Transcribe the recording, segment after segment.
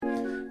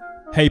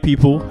Hey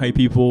people,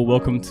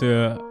 welcome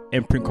to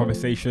Imprint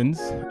Conversations.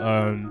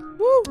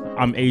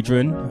 I'm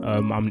Adrian,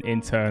 I'm an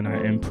intern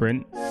at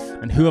Imprint,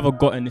 and who have I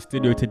got in the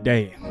studio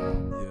today?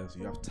 Yeah, so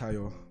you have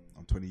Tayo.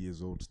 I'm 20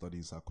 years old,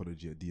 studying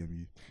psychology at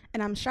DMU.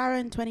 And I'm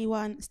Sharon,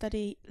 21,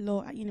 study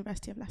law at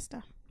University of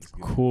Leicester.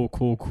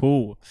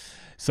 Cool.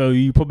 So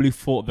you probably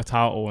thought of the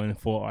title and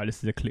thought,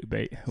 this is a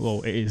clickbait.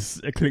 Well, it is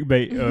a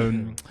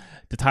clickbait.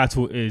 The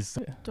title is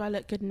Do I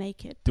look good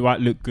naked? Do I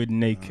Look Good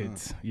Naked?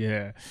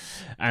 Yeah.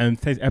 And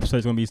today's episode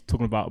is going to be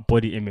talking about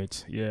body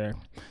image. Yeah.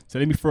 So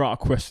let me throw out a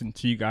question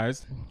to you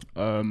guys.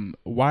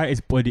 Why is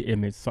body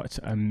image such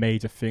a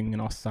major thing in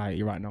our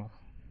society right now?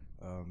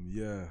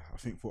 I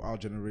think for our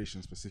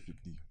generation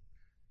specifically,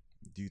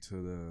 due to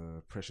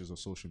the pressures of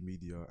social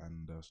media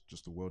and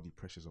just the worldly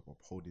pressures of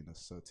upholding a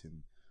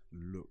certain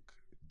look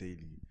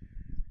daily,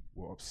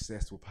 we're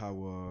obsessed with how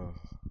we're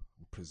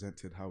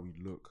presented, how we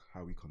look,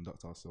 how we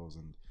conduct ourselves,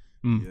 and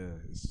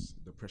it's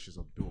the pressures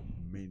are built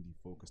mainly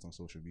focused on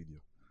social media.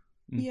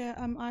 Yeah,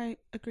 I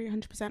agree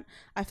 100%.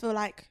 I feel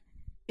like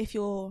if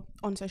you're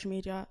on social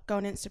media, go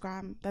on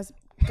Instagram, there's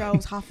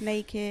girls half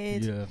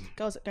naked,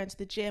 girls that go into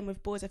the gym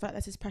with boys. I feel like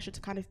there's this pressure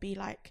to kind of be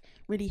like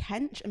really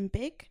hench and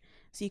big,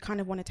 so you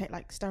kind of want to take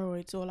like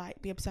steroids or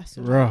like be obsessed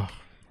with like, do you know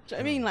what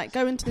I mean? Like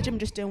go into the gym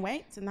just doing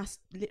weights and that's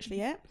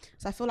literally it.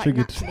 So I feel like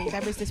naturally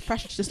there is this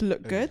pressure to just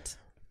look good.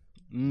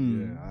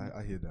 Yeah,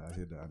 I hear that,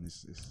 and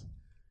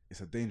it's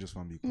a dangerous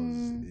one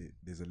because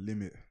there's a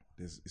limit.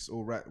 It's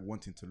all right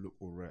wanting to look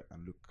all right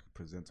and look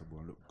presentable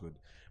and look good,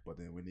 but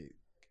then when it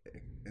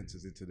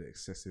enters into the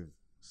excessive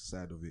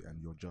side of it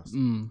and you're just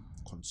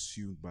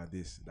consumed by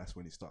this, that's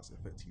when it starts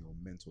affecting your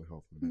mental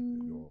health,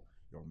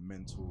 your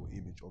mental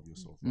image of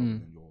yourself, rather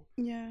than your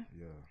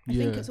I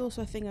think it's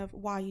also a thing of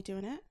why are you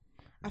doing it.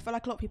 I feel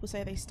like a lot of people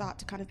say they start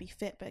to kind of be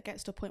fit, but it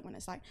gets to a point when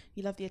it's like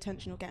you love the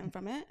attention you're getting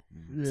from it.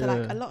 So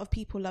like a lot of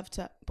people love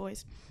to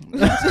post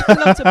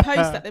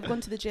that they've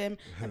gone to the gym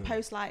and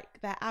post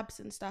like their abs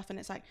and stuff, and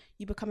it's like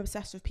you become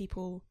obsessed with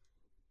people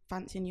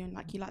fancying you and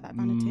like you like that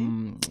vanity.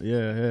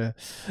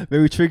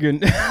 Very triggering.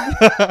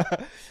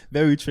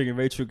 very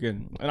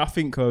triggering. And I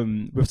think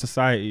with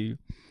society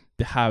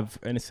they have,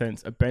 in a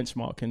sense, a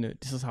benchmark in it.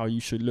 This is how you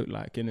should look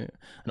like, in it.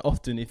 And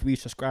often if we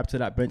subscribe to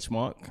that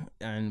benchmark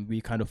and we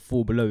kind of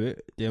fall below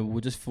it, then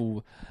we'll just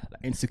feel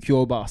like insecure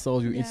about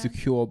ourselves. We're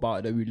insecure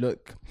about that we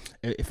look.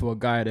 If we're a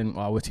guy, then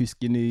we're too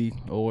skinny,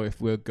 or if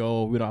we're a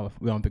girl, we don't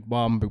have a big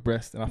bum, big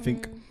breast. And I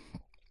think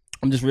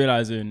I'm just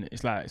realizing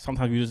it's like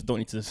sometimes we just don't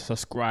need to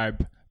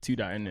subscribe to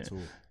that, in it.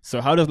 So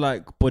how does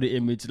like body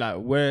image, like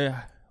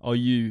where are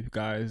you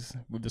guys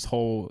with this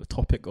whole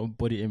topic of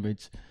body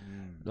image?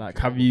 Like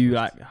have you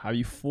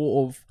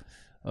thought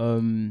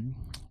of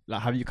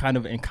like have you kind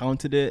of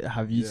encountered it?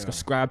 Have you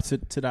subscribed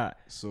to that?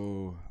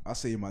 So I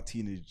say in my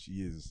teenage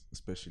years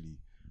especially,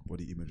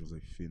 body image was a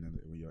thing, and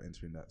when you're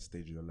entering that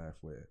stage of your life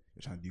where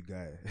you're trying to do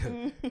guy,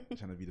 you're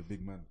trying to be the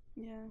big man.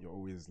 You're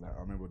always like,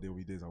 I remember there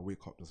were days I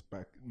wake up just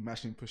back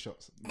mashing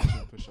push-ups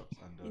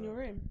and in your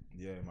room.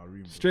 Yeah, in my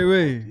room. Straight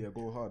away.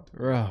 Go hard.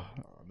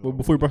 Well,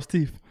 before you brush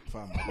teeth.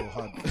 Fam, go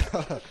hard.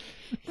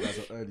 Guys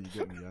are early, you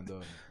get me. And there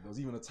was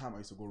even a time I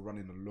used to go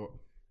running a lot.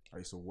 I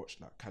used to watch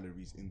like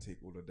calories intake,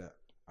 all of that,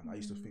 and I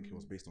used to think it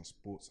was based on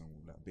sports and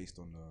like based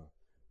on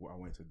what I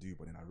wanted to do.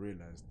 But then I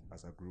realized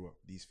as I grew up,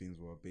 these things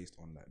were based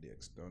on like the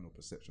external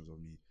perceptions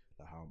of me,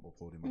 like how I'm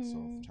upholding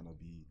myself, trying to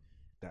be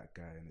that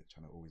guy and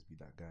trying to always be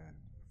that guy. And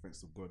thanks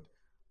to God,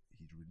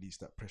 He released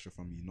that pressure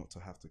from me not to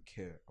have to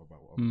care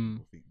about what other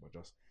people think, but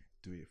just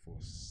do it for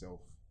self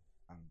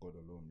and God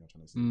alone. You're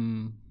trying to say,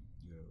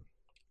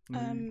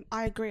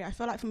 I agree. I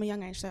feel like from a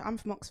young age, so I'm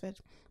from Oxford,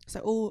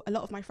 so a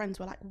lot of my friends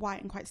were like white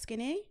and quite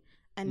skinny,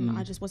 and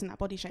I just wasn't that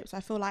body shape. So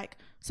I feel like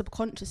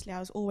subconsciously I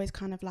was always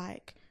kind of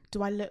like,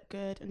 do I look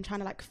good, and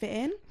trying to like fit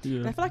in.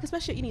 And I feel like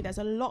especially at uni there's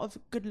a lot of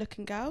good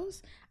looking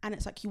girls, and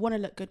it's like you want to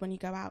look good when you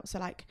go out. So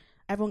like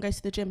everyone goes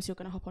to the gym, so you're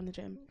going to hop on the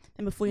gym,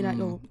 then before you know it,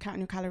 you're counting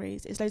your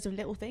calories. It's loads of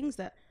little things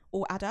that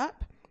all add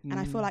up. And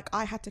I feel like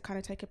I had to kind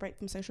of take a break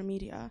from social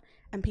media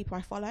and people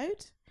I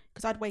followed,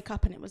 because I'd wake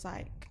up and it was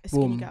like a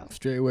skinny girl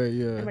straight away.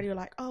 Everybody were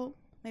like, oh,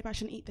 maybe I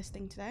shouldn't eat this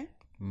thing today.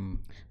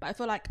 But I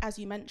feel like, as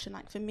you mentioned,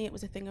 like for me it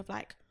was a thing of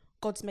like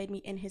God's made me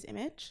in His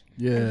image,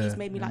 and He's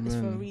made me like this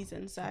for a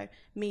reason. So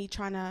me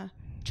trying to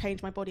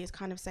change my body is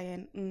kind of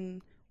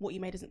saying what you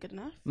made isn't good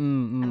enough,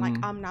 and like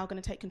I'm now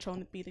going to take control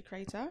and be the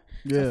creator.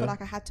 So I feel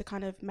like I had to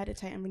kind of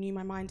meditate and renew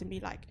my mind and be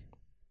like,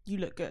 you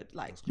look good,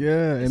 like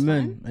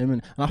amen.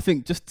 And I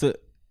think just to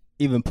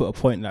even put a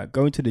point, like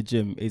going to the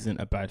gym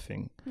isn't a bad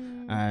thing,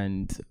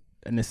 and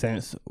in a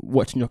sense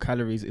watching your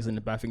calories isn't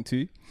a bad thing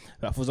too.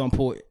 Like for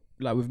example,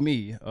 like with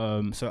me,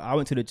 so I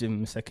went to the gym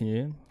in the second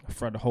year.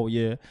 Throughout the whole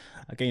year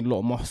I gained a lot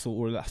of muscle,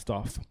 all of that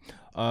stuff,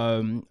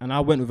 And I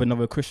went with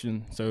another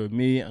Christian. So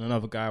me and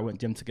another guy went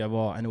gym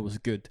together, and it was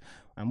good.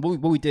 And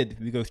what we did,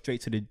 we go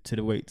straight to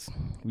the weights.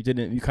 We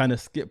kind of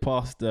skipped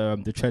past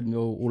the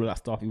treadmill, all of that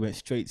stuff. We went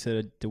straight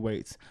to the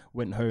weights.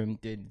 Went home,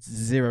 did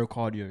zero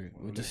cardio.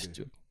 We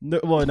just no,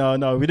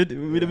 we did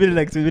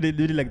leg day. We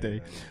did leg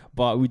day,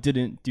 but we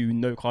didn't do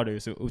no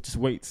cardio. So it was just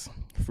weights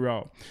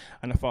throughout.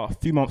 And I thought a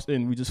few months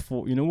in, we just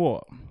thought, you know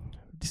what?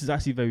 This is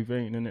actually very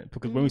vain, isn't it?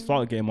 Because when we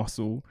started getting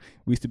muscle,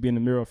 we used to be in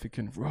the mirror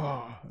thinking,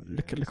 "Rah,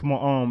 look at my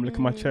arm, look at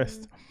my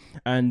chest,"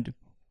 and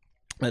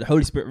the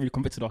Holy Spirit really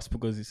convicted us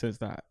because it says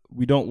that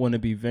we don't want to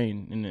be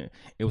vain, innit?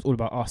 It was all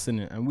about us,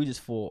 innit? And we just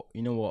thought,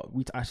 you know what,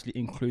 we to actually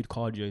include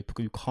cardio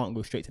because you can't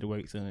go straight to the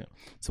weights, innit?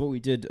 So what we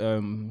did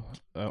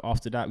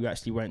after that, we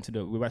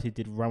actually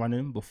did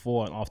running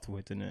before and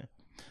afterwards, innit?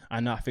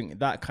 And I think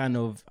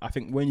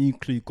when you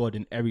include God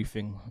in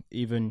everything,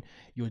 even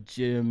your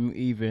gym,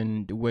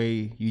 even the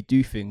way you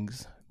do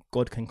things,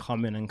 God can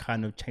come in and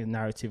kind of change the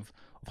narrative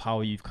of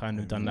how you've kind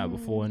of done that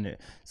before, innit?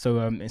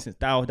 So since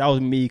that was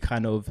me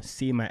kind of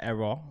seeing my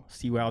error,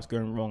 see where I was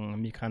going wrong,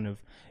 and me kind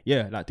of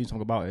like doing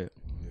something about it.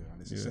 Yeah,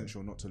 and it's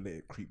essential not to let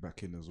it creep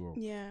back in as well.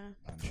 Yeah,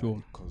 and,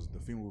 sure. Because the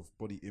thing with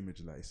body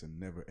image, like, it's a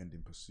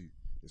never-ending pursuit.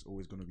 There's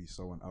always going to be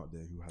someone out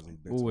there who has a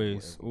better.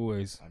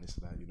 Always. And it's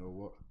like, you know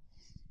what?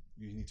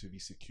 You need to be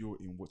secure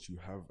in what you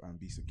have and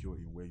be secure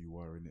in where you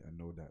are in it, and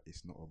know that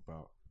it's not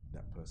about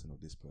that person or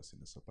this person.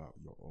 It's about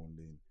your own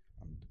lane.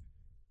 And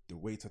the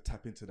way to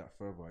tap into that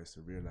further is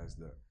to realize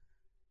that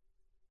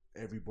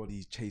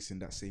everybody's chasing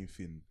that same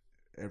thing.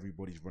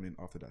 Everybody's running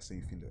after that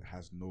same thing that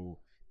has no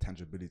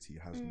tangibility,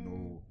 has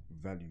no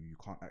value. You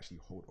can't actually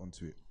hold on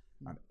to it.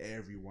 And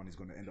everyone is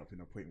going to end up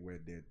in a point where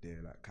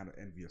they're like kind of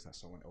envious that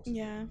someone else is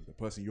getting it. The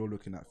person you're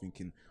looking at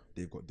thinking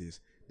they've got this,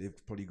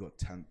 they've probably got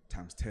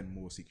times 10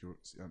 more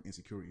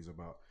insecurities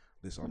about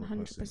this other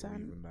 100%. person, or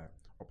even like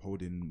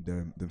upholding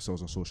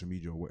themselves on social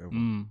media or whatever.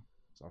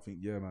 So I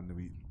think, man,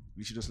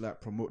 we should just like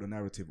promote the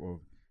narrative of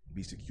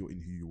be secure in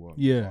who you are.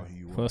 Yeah, who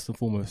you first and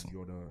foremost.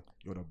 You're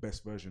the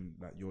best version,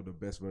 like you're the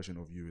best version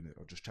of you in it,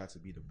 or just try to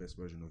be the best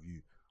version of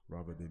you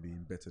rather than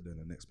being better than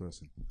the next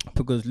person.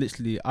 Because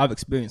literally I've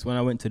experienced when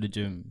I went to the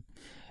gym,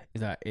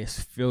 is that it's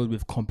filled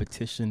with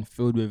competition,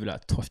 filled with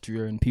like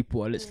testosterone.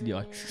 People are literally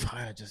are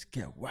trying to just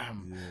get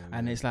wham.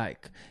 And it's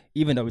like,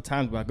 even there were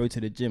times where I go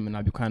to the gym and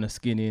I'd be kind of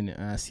skinny and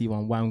I see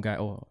one wham guy,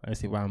 or I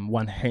say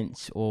one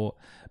hench or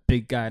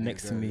big guy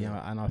next to me,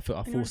 and I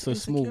feel so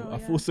small. I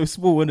feel so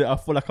small, and I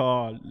feel like,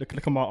 look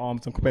at my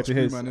arms compared to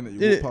his. Man,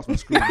 you walk past my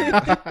screen.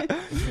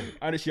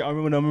 And actually, I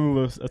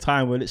remember a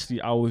time where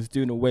literally I was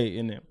doing a weight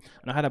in it,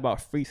 and I had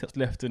about 3 sets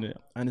left in it,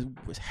 and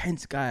this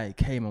hench guy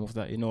came and was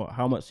like, you know,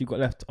 how much you got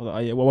left? I was like,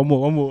 oh, yeah, well,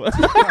 one more.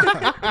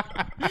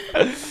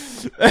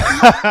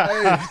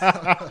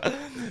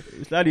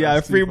 Slightly, I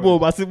had 3 more,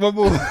 but I said 1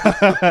 more.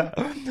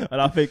 And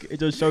I think it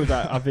just shows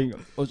that I think it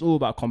was all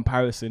about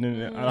comparison,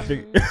 isn't it? And I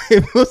think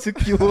it was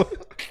secure.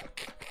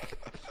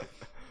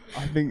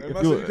 I think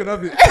if you can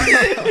have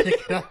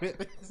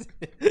it.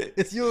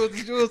 It's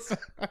yours.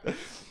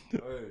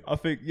 I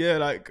think,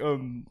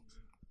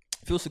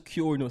 feel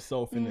secure in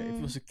yourself, innit? If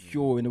you're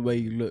secure in the way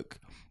you look,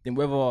 then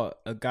whether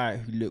a guy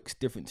who looks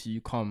different to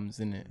you comes,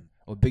 innit,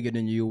 or bigger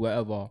than you or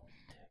whatever,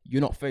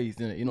 you're not phased,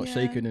 innit? You're not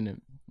shaken,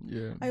 innit?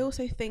 Yeah. I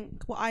also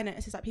think what I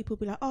notice is that people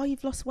be like, oh,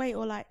 you've lost weight,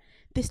 or like,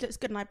 this looks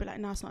good, and I'd be like,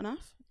 no, it's not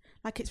enough.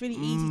 Like, it's really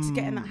easy to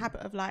get in that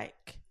habit of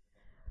like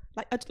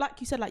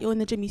you said, like, you're in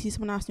the gym, you see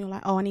someone else and you're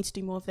like, oh, I need to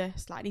do more of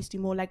this, like, I need to do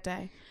more leg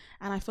day.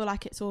 And I feel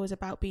like it's always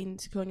about being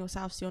secure in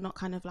yourself, so you're not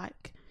kind of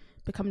like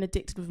becoming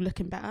addicted with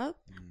looking better.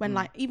 When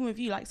like, even with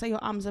you, like, say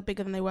your arms are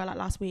bigger than they were like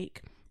last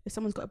week, if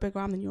someone's got a bigger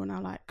arm than you're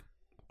now, like,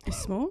 it's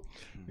small.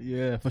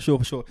 Yeah, for sure.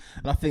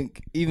 And I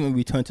think even when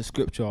we turn to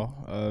scripture,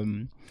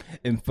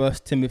 in 1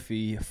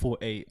 Timothy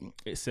 4:8,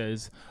 it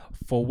says,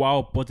 for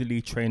while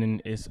bodily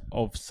training is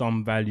of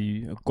some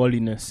value,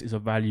 godliness is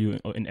of value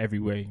in every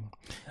way,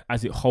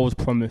 as it holds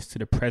promise to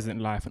the present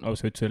life and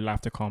also to the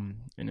life to come.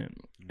 And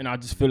I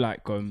just feel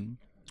like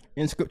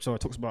in scripture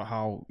it talks about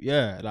how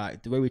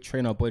like the way we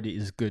train our body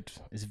is good,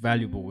 it's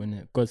valuable,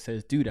 and God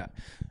says do that.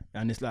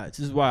 And it's like,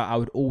 this is why I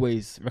would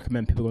always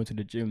recommend people going to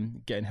the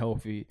gym, getting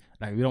healthy.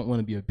 Like, we don't want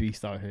to be a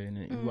beast out here,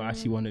 and we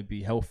actually want to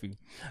be healthy.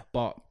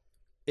 But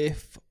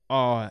if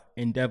our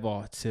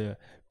endeavor to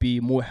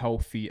be more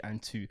healthy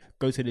and to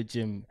go to the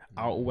gym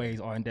outweighs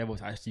our endeavor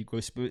to actually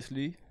grow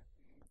spiritually,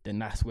 then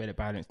that's where the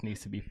balance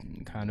needs to be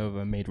kind of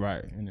made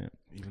right, innit?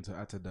 Even to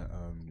add to that,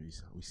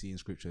 we see in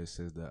scripture it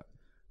says that,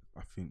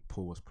 I think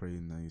Paul was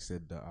praying and he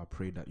said that, I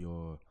pray that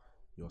your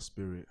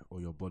spirit,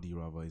 or your body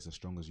rather, is as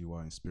strong as you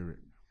are in spirit.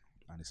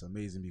 And it's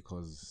amazing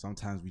because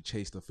sometimes we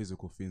chase the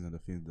physical things and the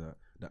things that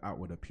the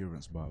outward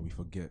appearance, but we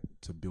forget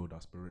to build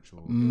our spiritual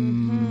self.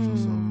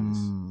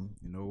 And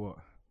you know what?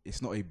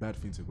 It's not a bad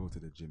thing to go to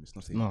the gym. It's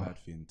not a bad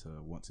thing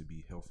to want to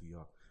be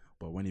healthier.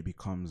 But when it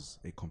becomes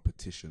a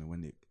competition,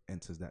 when it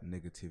enters that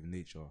negative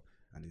nature,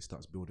 and it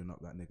starts building up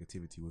that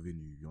negativity within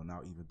you, you're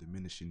now even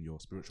diminishing your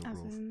spiritual As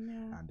growth, in,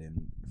 yeah. and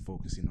then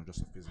focusing on just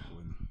the physical,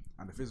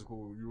 and the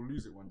physical, you'll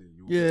lose it one day.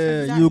 Yeah,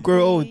 Exactly, you'll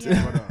grow old.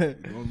 yeah. Brother,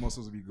 your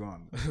muscles will be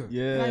gone.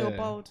 Yeah. Now you're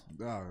bold.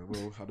 Ah,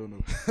 well, I don't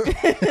know.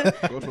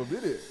 God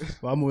forbid it.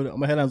 Well,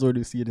 my headline's already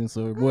receding,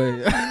 so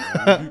boy.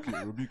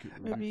 Rebuke it.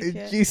 Rebuke In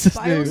it. Jesus'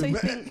 But I also name.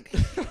 think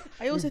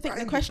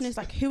the question is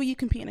like, who are you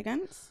competing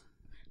against?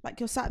 Like,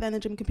 you're sat there in the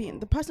gym competing.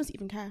 The person doesn't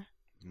even care.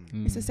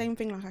 It's the same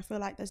thing. Like, I feel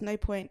like there's no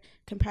point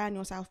comparing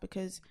yourself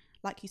because,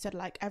 like you said,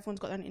 like everyone's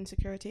got their own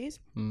insecurities.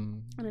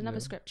 And another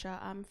scripture,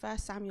 1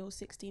 Samuel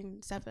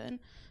 16:7,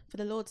 for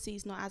the Lord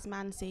sees not as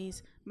man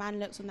sees. Man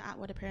looks on the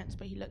outward appearance,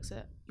 but he looks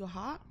at your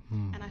heart.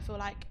 And I feel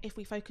like if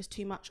we focus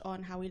too much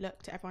on how we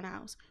look to everyone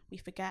else, we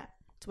forget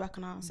to work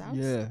on ourselves.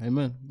 Yeah,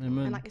 amen.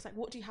 And like, it's like,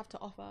 what do you have to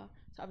offer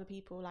to other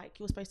people? Like,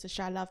 you're supposed to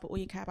share love, but all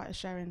you care about is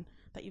sharing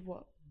that you've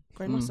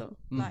grown muscle.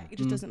 Like, it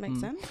just doesn't make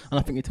sense. And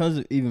I think in terms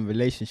of even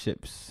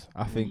relationships,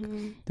 I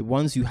think the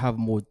ones who have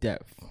more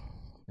depth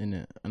in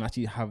it and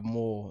actually have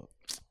more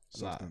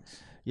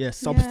Substance.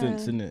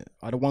 substance Yeah. in it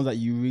are the ones that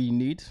you really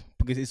need,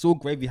 because it's all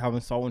gravy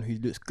having someone who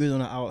looks good on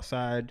the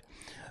outside,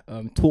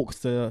 talks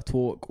the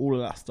talk, all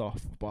of that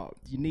stuff, but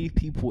you need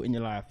people in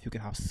your life who can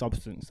have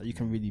substance that you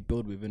can really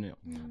build with in it.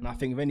 And I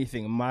think if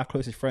anything, my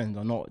closest friends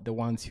are not the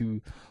ones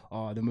who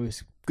are the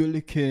most good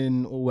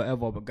looking or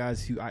whatever, but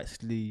guys who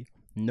actually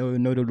know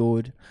the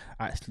Lord,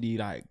 actually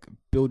like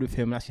build with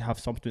him and actually have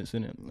substance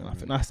in it. And I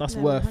think that's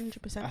No, worth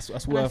 100%. that's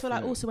And worth I feel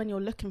like it. also when you're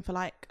looking for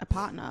like a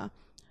partner,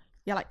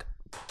 you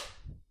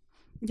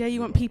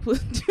want people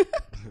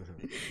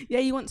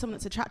you want someone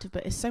that's attractive,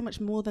 but it's so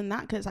much more than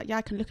that, because it's like,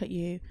 I can look at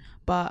you,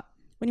 but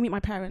when you meet my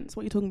parents,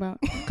 what are you talking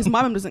about? Because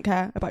my mum doesn't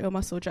care about your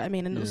muscle, do you know what I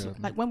mean? And also,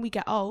 like, when we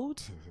get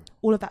old,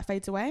 all of that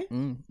fades away.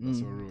 That's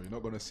so real. You're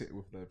not gonna sit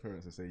with their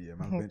parents and say, "Yeah,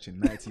 man, benching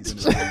 90s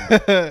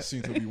and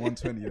soon to be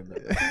 120." And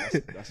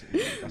that's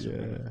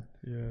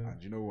yeah.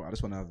 And you know what? I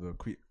just want to have a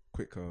quick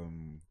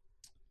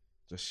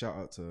just shout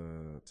out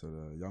to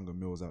the younger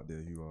males out there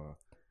who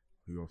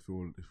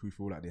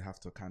feel like they have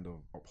to kind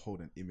of uphold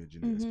an image,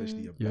 in it,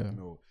 especially a black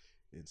male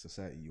in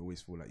society. You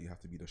always feel like you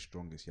have to be the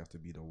strongest, you have to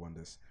be the one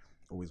that's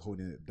always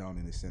holding it down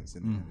in a sense,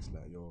 and it's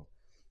like, yo,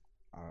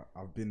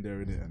 I've been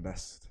there in it, and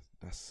that's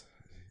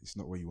it's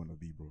not where you want to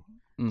be, bro.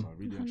 So I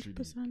really and truly,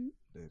 100%.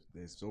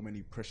 there's so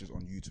many pressures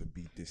on you to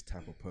be this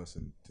type of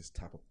person, this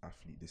type of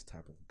athlete, this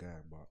type of guy,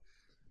 but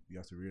you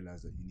have to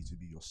realize that you need to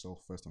be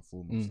yourself first and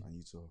foremost, and you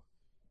need to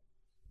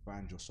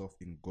find yourself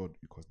in God,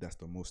 because that's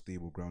the most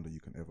stable ground that you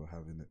can ever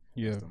have in it.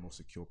 Yeah. That's the most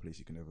secure place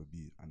you can ever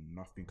be, and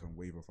nothing can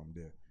waver from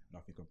there.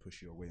 Nothing can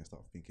push you away and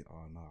start thinking,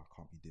 oh no, I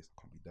can't be this,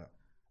 I can't be that.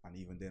 And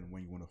even then,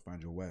 when you want to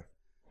find your wife,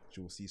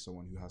 you'll see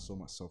someone who has so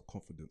much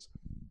self-confidence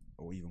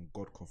or even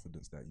God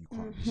confidence that you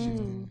can't be shifted,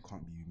 you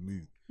can't be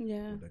moved.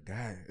 Yeah. But the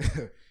guy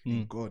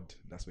in God,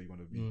 that's where you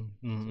want to be.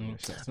 So, yeah,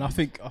 shouts to And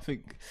I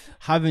think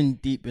having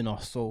deep in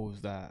our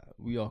souls that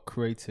we are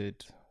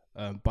created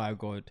by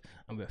God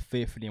and we're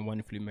fearfully and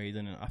wonderfully made,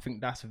 and I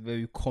think that's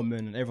very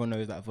common, and everyone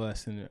knows that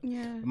verse, in it.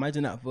 Yeah.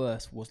 Imagine that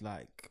verse was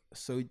like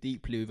so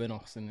deeply within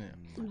us, in it,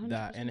 100%.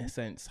 that in a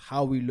sense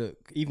how we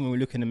look, even when we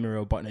look in the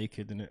mirror butt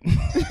naked, in it.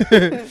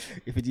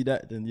 If we do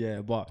that, then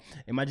yeah. But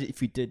imagine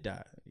if you did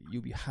that,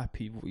 you'll be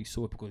happy with what you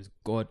saw, because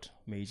God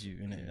made you,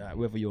 in it. Like,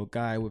 whether you're a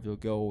guy, whether you're a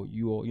girl,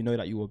 you know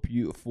that you are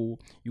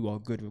beautiful, you are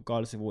good,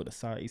 regardless of what the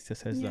society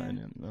says that.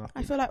 And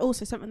I feel like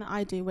also something that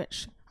I do,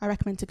 which I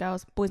recommend to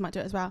girls, boys might do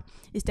it as well,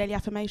 is daily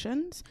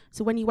affirmations.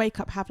 So when you wake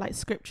up, have like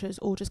scriptures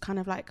or just kind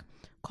of like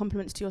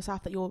compliments to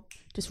yourself that you're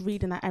just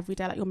reading that every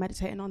day, like you're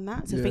meditating on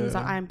that. So things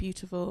like, I am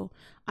beautiful,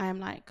 I am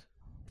like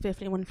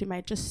fearfully and wonderfully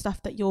made, just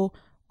stuff that you're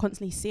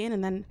constantly seeing.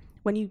 And then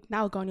when you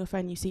now go on your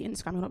phone, you see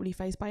Instagram, you're not really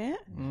fazed by it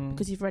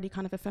because you've already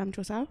kind of affirmed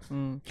yourself.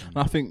 And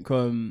I think,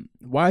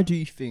 why do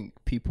you think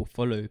people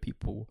follow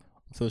people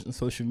on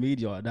social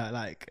media that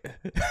like,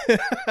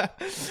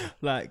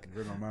 like,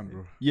 Bring on, man,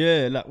 bro.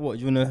 yeah, like what?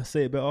 Do you want to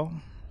say it better?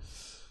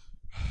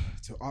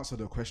 To answer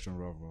the question,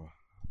 rather.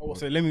 Oh,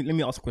 so let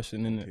me ask a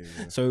question, innit? Okay,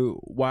 yeah. So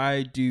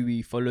why do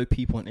we follow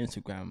people on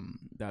Instagram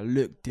that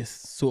look this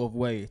sort of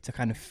way to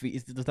kind of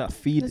feed? Does that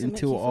feed Doesn't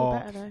make into you feel our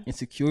better, though.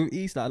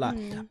 insecurities?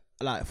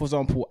 Like for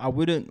example, I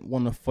wouldn't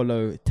want to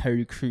follow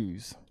Terry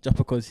Crews just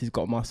because he's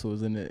got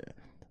muscles in it,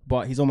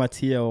 but he's on my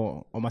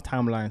TL on my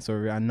timeline,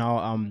 sorry, and now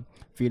I'm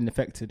feeling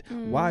affected.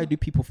 Why do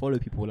people follow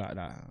people like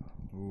that?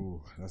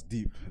 Oh, that's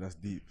deep. That's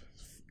deep.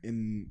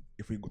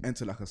 If we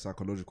enter like a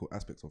psychological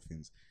aspect of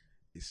things,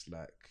 it's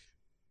like,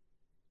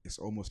 it's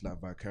almost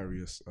like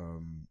vicarious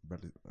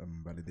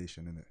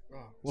validation, innit?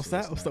 What's So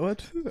that? it's What's like the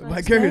word?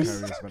 Like Vicarious.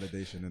 Vicarious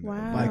validation, innit?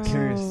 Wow.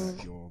 Vicarious.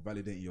 Like you're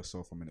validating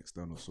yourself from an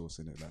external source,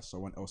 innit? Like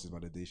someone else's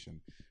validation,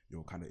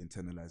 you're kind of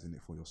internalizing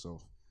it for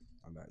yourself,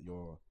 and like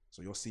you're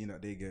seeing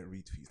that they get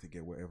retweets, they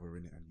get whatever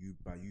in it,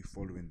 and by you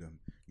following them,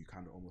 you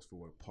kind of almost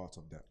feel a part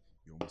of that.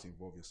 You almost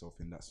involve yourself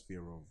in that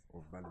sphere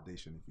of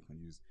validation, if you can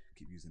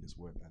keep using this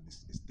word, and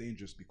it's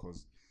dangerous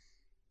because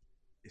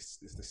it's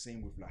the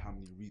same with like how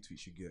many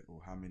retweets you get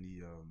or how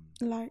many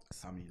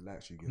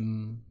likes you get.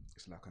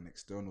 It's like an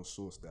external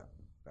source that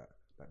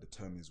that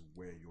determines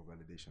where your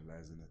validation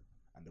lies in it.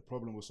 And the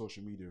problem with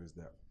social media is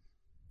that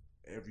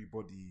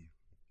everybody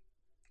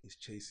is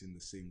chasing the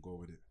same goal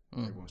with it.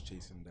 Everyone's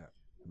chasing that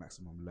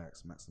maximum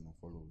likes, maximum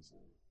followers,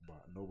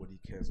 but nobody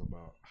cares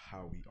about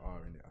how we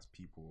are in it as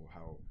people, or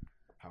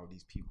how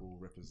these people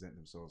represent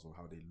themselves, or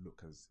how they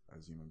look as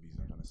human beings.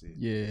 I'm trying to say,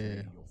 Yeah.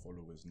 it's really your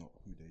followers, not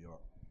who they are.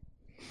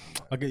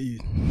 I get you.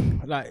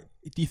 Like,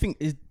 do you think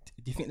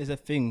there's a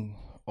thing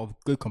of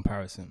good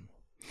comparison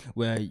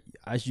where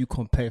as you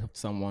compare to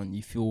someone,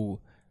 you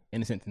feel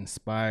in a sense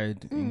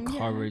inspired,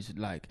 encouraged?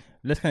 Like,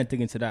 let's kind of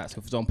dig into that.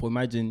 So, for example,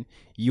 imagine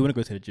you want to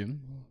go to the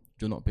gym.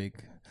 You're not big,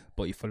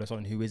 but you follow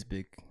someone who is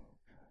big.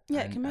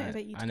 Yeah, it can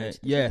motivate you to go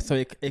to the yeah, gym. so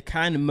it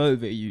kind of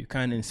motivate you,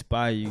 kind of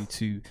inspire you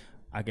to,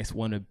 I guess,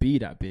 want to be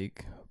that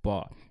big.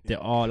 But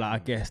there are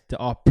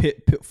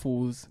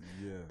pitfalls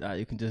that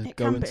you can just It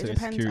go can, into. but it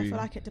depends. I insecurity. feel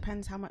like it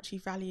depends how much you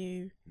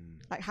value,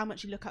 like how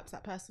much you look up to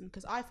that person.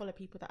 Because I follow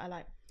people that are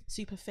like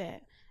super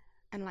fit,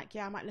 and like,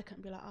 yeah, I might look at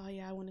and be like, oh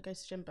yeah, I want to go to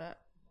the gym, but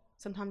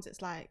sometimes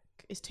it's like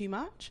it's too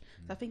much.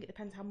 So I think it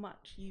depends how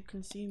much you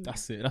consume.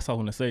 That's it. That's what I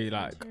want to say.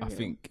 Like, material. I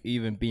think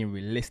even being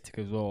realistic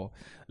as well.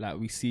 Like,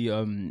 we see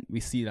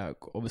like,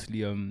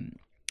 obviously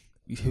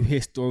you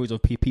hear stories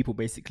of people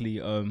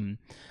basically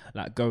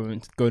like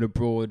going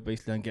abroad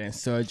basically and getting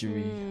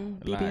surgery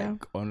like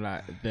BBL. on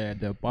like their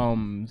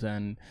bums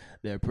and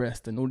their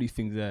breast and all these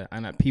things there,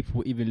 and like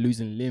people even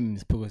losing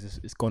limbs because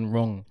it's gone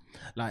wrong.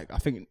 Like, I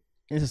think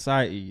in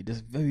society there's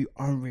very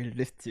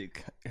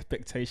unrealistic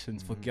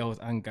expectations for girls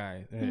and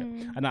guys,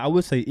 and I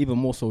would say even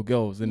more so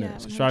girls, isn't Yeah,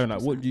 it? So Sharon, like,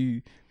 100%. what do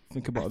you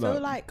think about that? I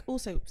feel like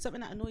also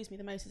something that annoys me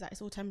the most is that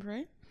it's all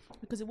temporary,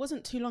 because it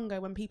wasn't too long ago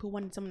when people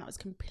wanted someone that was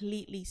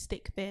completely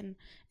stick thin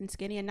and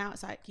skinny, and now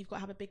it's like you've got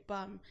to have a big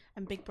bum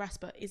and big breast,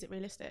 but is it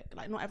realistic?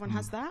 Like, not everyone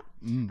has that.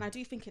 And I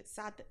do think it's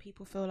sad that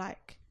people feel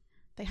like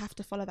they have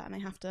to follow that and they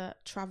have to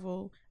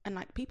travel, and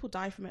like people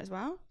die from it as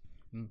well.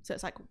 So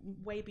it's like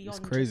way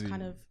beyond crazy. just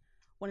kind of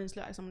wanting to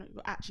look like someone.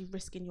 You're actually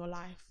risking your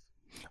life.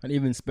 And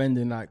even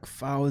spending like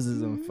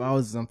thousands and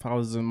thousands and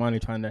thousands of money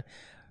trying to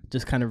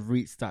just kind of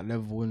reach that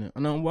level, innit?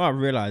 And then what I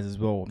realized as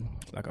well,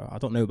 like, I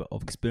don't know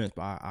of experience,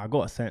 but I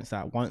got a sense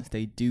that once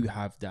they do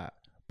have that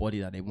body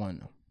that they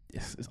want,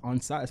 it's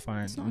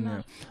unsatisfying. It's not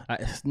enough.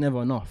 Like, it's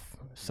never enough.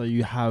 So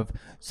you have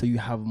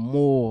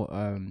more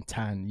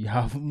tan, you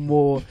have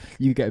more,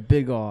 you get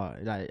bigger,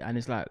 like, and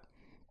it's like.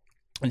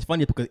 And it's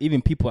funny because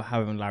even people are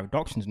having like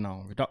reductions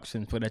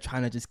where they're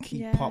trying to just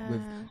keep up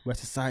with where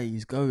society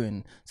is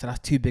going. So that's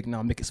too big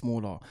now, make it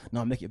smaller.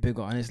 Now make it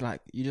bigger. And it's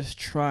like you're just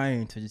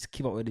trying to just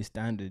keep up with these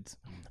standards,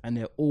 and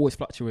they're always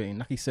fluctuating.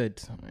 Like you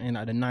said, in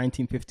like the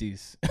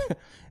 1950s, it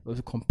was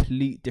a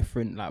complete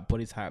different like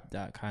body type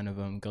that kind of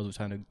girls were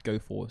trying to go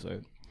for.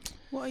 So,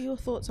 What are your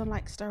thoughts on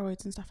like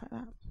steroids and stuff like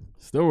that?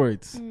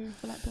 steroids,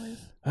 For like boys.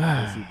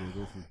 Go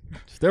through.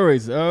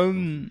 steroids.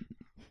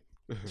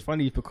 It's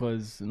funny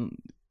because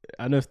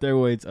I know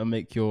steroids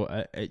make your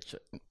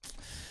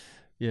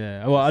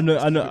yeah. Well, I know.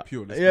 Let's keep it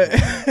pure, Yeah.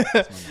 let's keep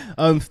it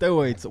pure.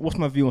 Steroids. What's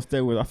my view on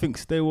steroids? I think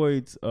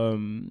steroids.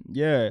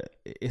 Yeah,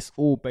 it's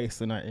all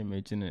based on that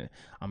image, innit?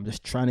 I'm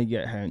just trying to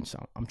get hench.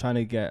 I'm trying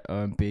to get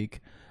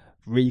big,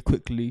 really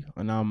quickly,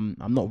 and I'm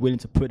not willing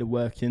to put the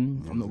work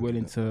in. I'm not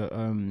willing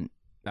to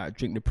like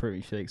drink the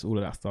protein shakes, all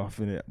of that stuff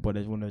in it, but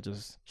they want to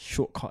just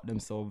shortcut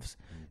themselves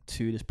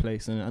to this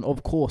place, and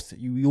of course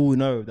you all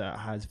know that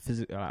has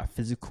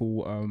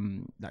physical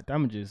like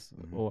damages,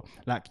 or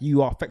like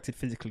you are affected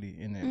physically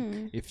in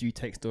it if you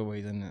take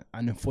steroids, and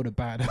then for the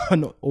bad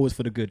not always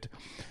for the good.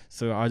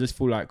 So I just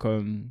feel like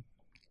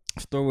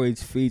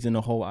steroids feeds in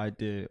the whole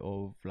idea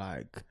of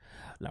like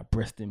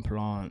breast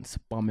implants,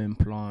 bum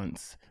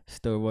implants,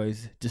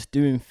 steroids, just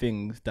doing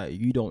things that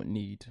you don't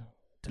need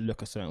to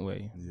look a certain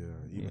way. Yeah,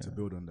 even to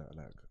build on that,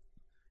 like,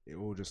 it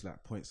all just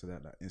like points to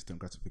that like instant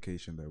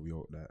gratification that we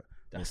all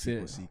That's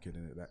people it. seeking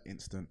in it. That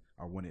instant,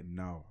 I want it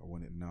now.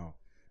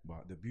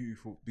 But the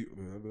beautiful thing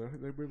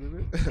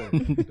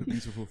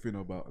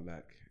about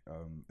like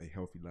a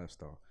healthy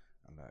lifestyle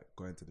and like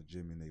going to the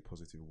gym in a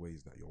positive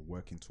ways, that you're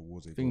working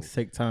towards a Things goal,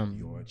 take time.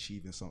 you're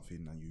achieving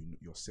something, and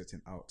you're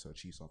setting out to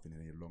achieve something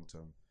in a long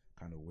term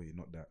kind of way.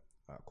 Not that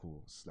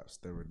cool, slap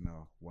steroid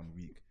now 1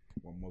 week.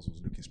 One muscle's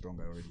looking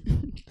stronger already.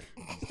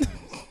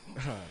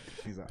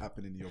 Things are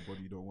happening in your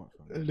body you don't want,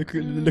 fam.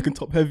 Looking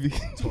top heavy.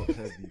 Top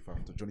heavy,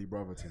 fam, to Johnny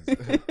Bravo things.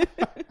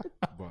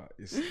 But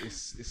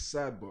it's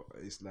sad, but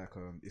it's like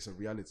it's a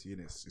reality,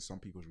 and it's some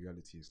people's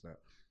reality. It's like,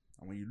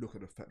 and when you look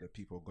at the fact that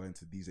people are going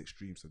to these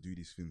extremes to do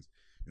these things,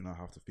 you now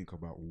have to think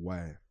about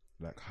why,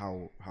 like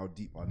how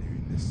deep are they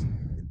in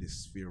this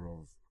sphere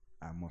of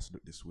I must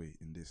look this way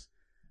in this,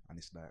 and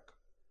it's like.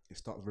 It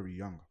starts very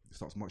young. It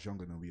starts much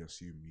younger than we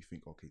assume. We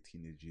think, okay,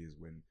 teenage years,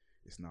 when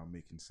it's now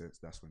making sense,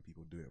 that's when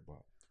people do it.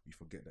 But we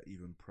forget that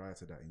even prior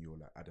to that, in your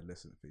like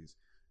adolescent phase,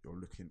 you're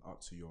looking up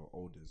to your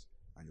elders,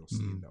 and you're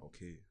seeing that,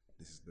 okay,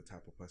 this is the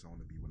type of person I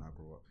want to be when I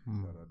grow up.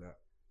 And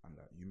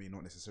you may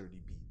not necessarily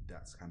be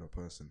that kind of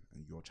person,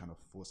 and you're trying to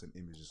force an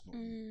image that's not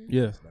you.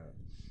 Yeah. It's like,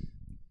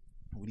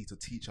 we need to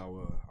teach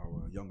our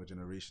younger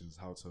generations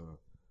how to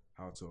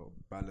how to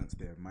balance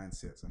their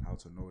mindsets, and how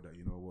to know that,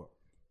 you know what,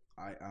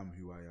 I am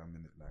who I am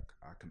in it. Like,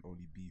 I can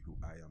only be who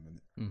I am in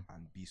it,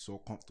 and be so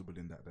comfortable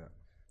in that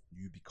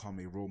you become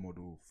a role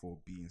model for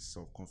being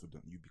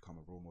self-confident. You become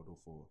a role model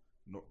for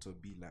not to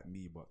be like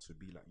me, but to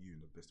be like you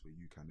in the best way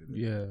you can.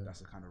 Yeah, that's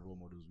the kind of role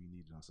models we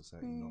need in our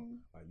society. Not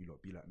like, you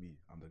lot be like me,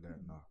 I'm the guy.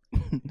 Nah,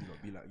 you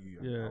lot be like you,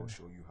 and I'll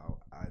show you how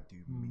I do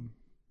me,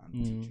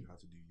 and teach you how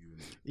to do you.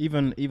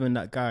 Even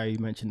that guy you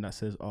mentioned that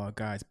says, "Oh,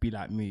 guys, be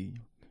like me."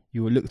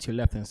 You will look to your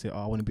left and say,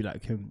 "Oh, I want to be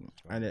like him,"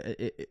 and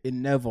it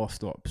never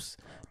stops.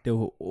 There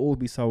will always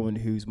be someone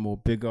who's more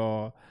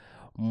bigger,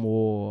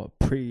 more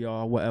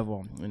prettier,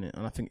 whatever. And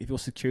I think if your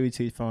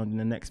security is found in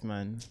the next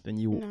man, then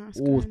you will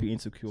always be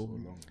insecure.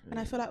 And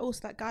I feel like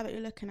also that guy that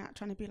you're looking at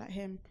trying to be like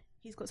him,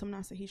 he's got someone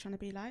else that he's trying to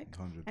be like,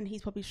 100. and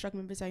he's probably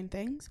struggling with his own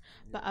things.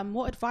 But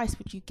what advice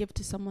would you give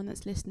to someone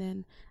that's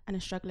listening and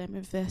is struggling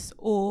with this,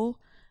 or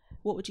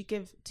what would you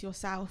give to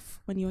yourself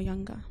when you were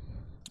younger?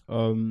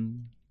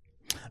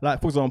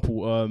 Like, for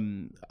example,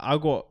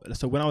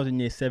 so when I was in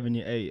year 7,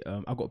 year 8,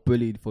 I got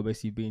bullied for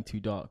basically being too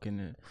dark,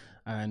 innit?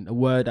 And a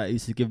word that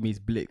used to give me is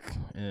blick.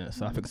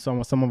 So I think some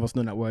of us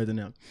know that word,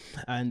 innit?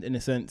 And in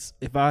a sense,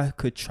 if I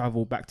could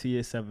travel back to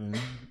year 7,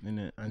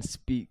 innit, and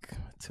speak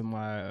to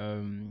my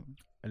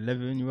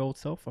 11-year-old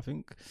self, I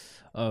think,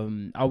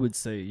 I would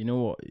say, you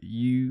know what,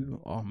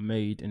 you are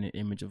made in the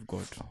image of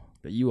God.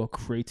 That you are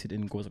created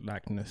in God's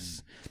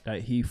likeness.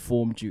 That He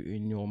formed you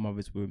in your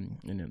mother's womb,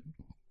 innit?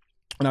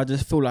 And I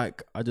just feel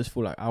like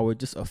I would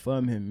just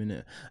affirm him in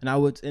it, and I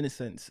would, in a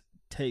sense,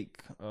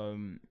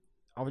 I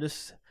would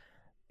just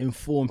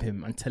inform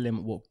him and tell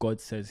him what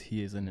God says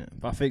he is in it.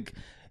 But I think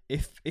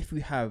if we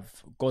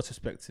have God's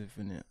perspective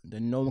in it,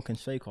 then no one can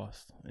shake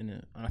us in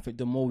it. And I think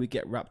the more we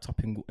get wrapped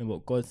up in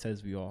what God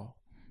says we are,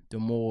 the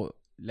more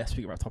less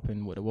we get wrapped up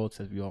in what the world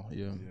says we are.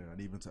 Yeah. And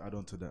even to add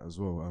on to that as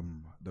well,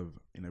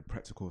 in a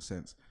practical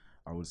sense,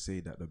 I would say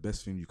that the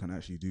best thing you can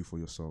actually do for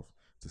yourself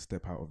to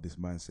step out of this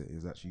mindset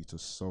is actually to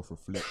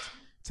self-reflect,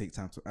 take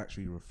time to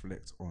actually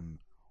reflect on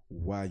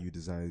why you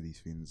desire these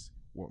things,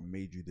 what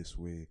made you this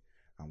way,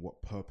 and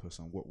what purpose,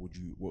 and what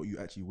you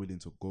actually willing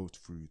to go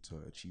through to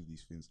achieve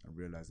these things, and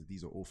realize that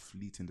these are all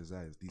fleeting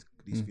desires. These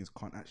things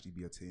can't actually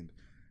be attained.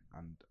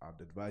 And I'd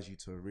advise you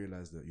to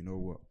realize that, you know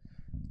what,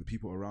 the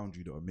people around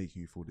you that are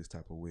making you feel this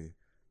type of way,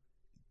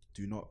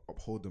 do not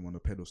uphold them on a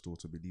pedestal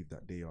to believe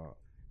that they are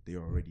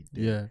already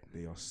there.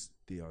 They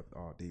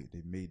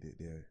made it.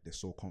 They're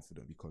so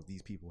confident, because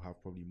these people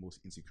have probably more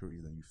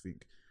insecurities than you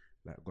think.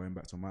 Like, going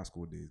back to my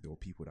school days, there were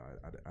people that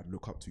I'd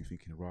look up to,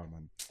 thinking, "Wow,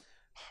 man,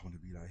 I want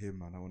to be like him,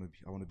 man. I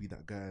want to be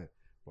that guy."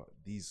 But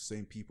these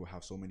same people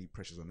have so many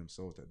pressures on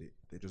themselves that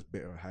they're just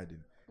better at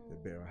hiding. They're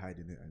better at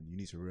hiding it, and you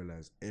need to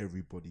realize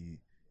everybody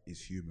is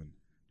human.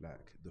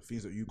 Like, the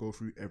things that you go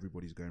through,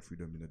 everybody's going through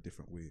them in a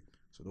different way.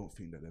 So don't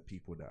think that there are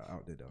people that are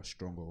out there that are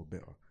stronger or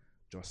better.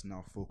 Just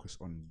now focus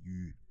on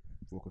you.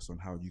 Focus on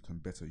how you can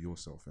better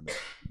yourself, and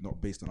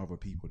not based on other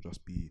people.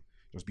 Just be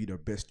the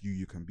best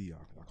you can be.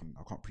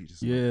 I can't preach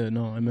this. Yeah,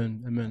 no,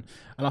 amen.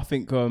 And I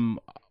think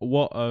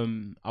what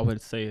I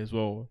would say as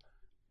well,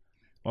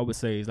 what I would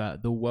say is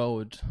that the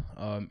world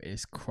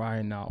is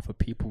crying out for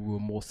people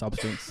with more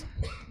substance.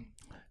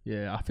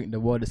 Yeah, I think the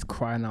world is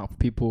crying out for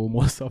people with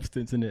more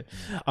substance in it.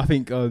 I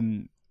think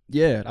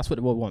that's what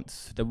the world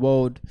wants. The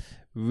world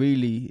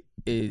really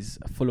is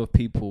full of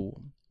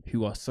people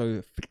who are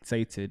so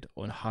fixated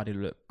on how they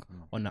look,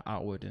 on the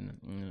outward,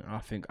 and I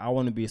think I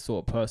want to be a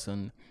sort of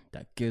person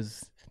that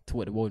gives to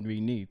what the world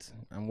really needs.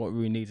 And what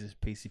really needs is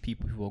basically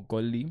people who are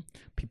godly,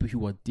 people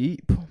who are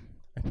deep,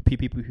 and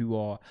people who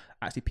are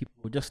actually people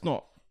who are just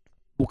not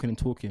walking and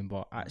talking,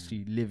 but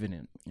actually living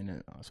it. You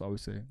know, that's what I would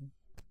say.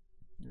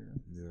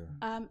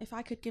 If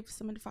I could give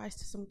some advice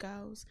to some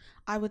girls,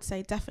 I would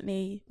say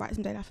definitely write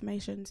some daily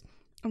affirmations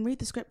and read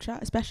the scripture,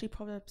 especially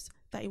Proverbs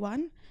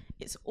 31.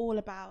 It's all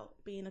about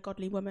being a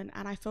godly woman,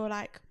 and I feel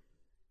like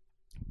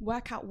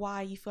work out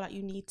why you feel like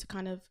you need to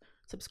kind of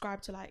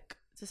subscribe to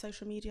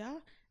social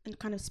media and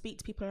kind of speak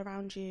to people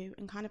around you,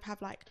 and kind of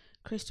have like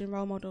Christian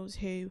role models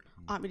who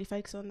aren't really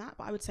focused on that.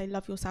 But I would say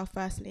love yourself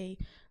firstly.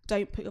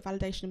 Don't put your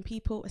validation in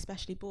people,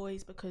 especially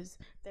boys, because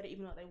they don't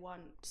even know what they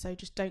want. So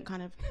just don't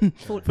kind of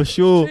fall for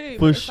sure.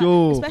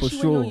 Especially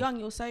when you're young,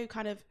 you're so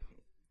kind of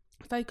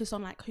focused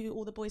on like who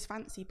all the boys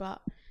fancy,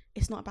 but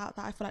it's not about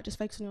that. I feel like just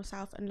focus on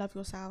yourself and love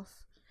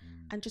yourself,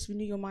 and just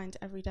renew your mind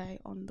every day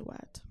on the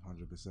word.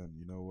 100%.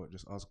 You know what?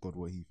 Just ask God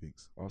what He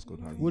thinks. Ask God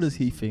how. What does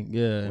He think?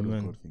 Yeah, what man.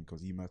 does God think?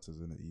 Because He matters,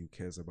 innit? He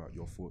cares about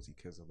your thoughts. He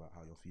cares about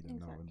how you're feeling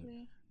now,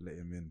 and let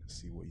Him in.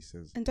 See what He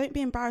says. And don't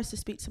be embarrassed to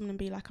speak to someone and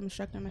be like, "I'm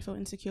struggling. I feel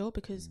insecure,"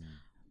 because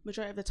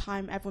majority of the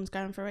time everyone's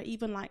going through it.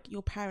 Even like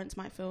your parents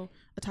might feel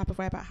a type of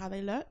way about how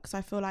they look. So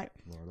I feel like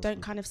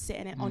don't kind of sit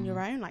in it on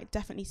your own. Like,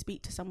 definitely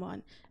speak to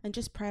someone and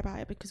just pray about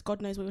it, because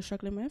God knows what you're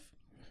struggling with.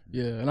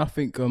 Yeah, and I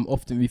think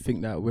often we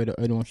think that we're the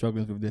only ones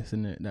struggling with this,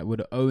 innit? That we're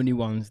the only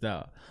ones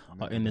that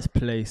are in this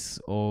place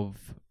of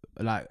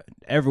like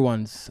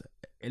everyone's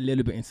a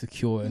little bit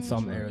insecure in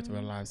some areas of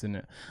our lives,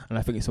 innit? And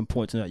I think it's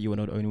important that you are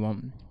not the only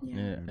one.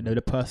 Yeah. And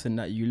the person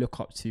that you look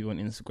up to on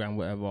Instagram,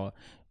 whatever,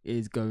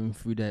 is going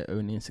through their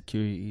own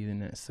insecurities,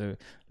 innit? So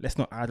let's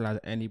not idolize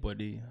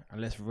anybody,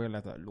 and let's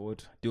realize that,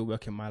 Lord, do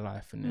work in my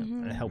life, innit?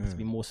 And help us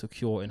be more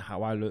secure in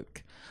how I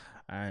look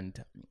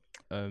and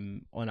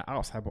on the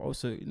outside, but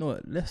also, you know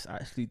what, let's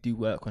actually do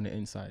work on the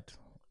inside.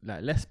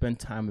 Like, let's spend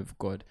time with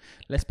God.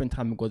 Let's spend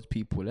time with God's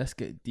people. Let's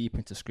get deep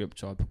into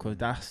scripture, because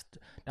that's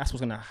what's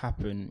gonna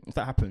happen. If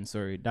that happens,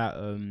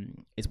 that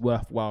is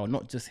worthwhile,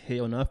 not just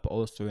here on earth, but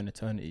also in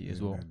eternity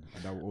as well. And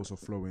that will also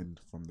flow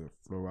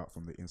out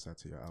from the inside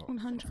to your out.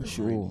 100%. For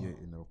sure. Radiate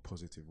in a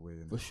positive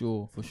way. For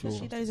sure.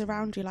 Especially those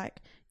around you,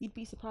 like, you'd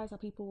be surprised how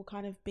people will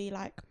kind of be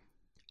like,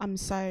 I'm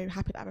so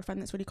happy to have a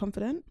friend that's really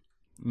confident.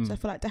 So I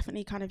feel like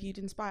definitely kind of you'd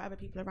inspire other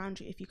people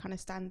around you if you kind of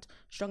stand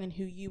strong in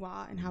who you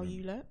are and how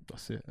you look.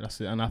 That's it.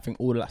 And I think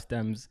all that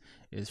stems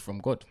is from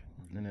God.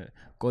 Innit?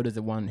 God is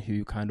the one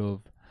who kind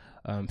of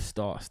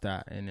starts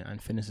that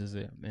and finishes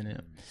it, innit?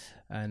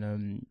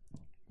 And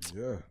I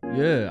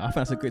think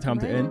that's a great time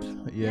to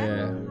end.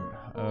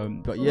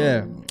 But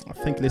yeah,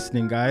 thank you for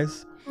listening,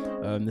 guys.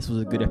 This was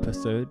a good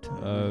episode.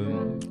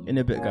 In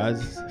a bit,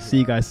 guys. See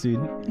you guys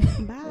soon.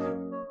 Bye.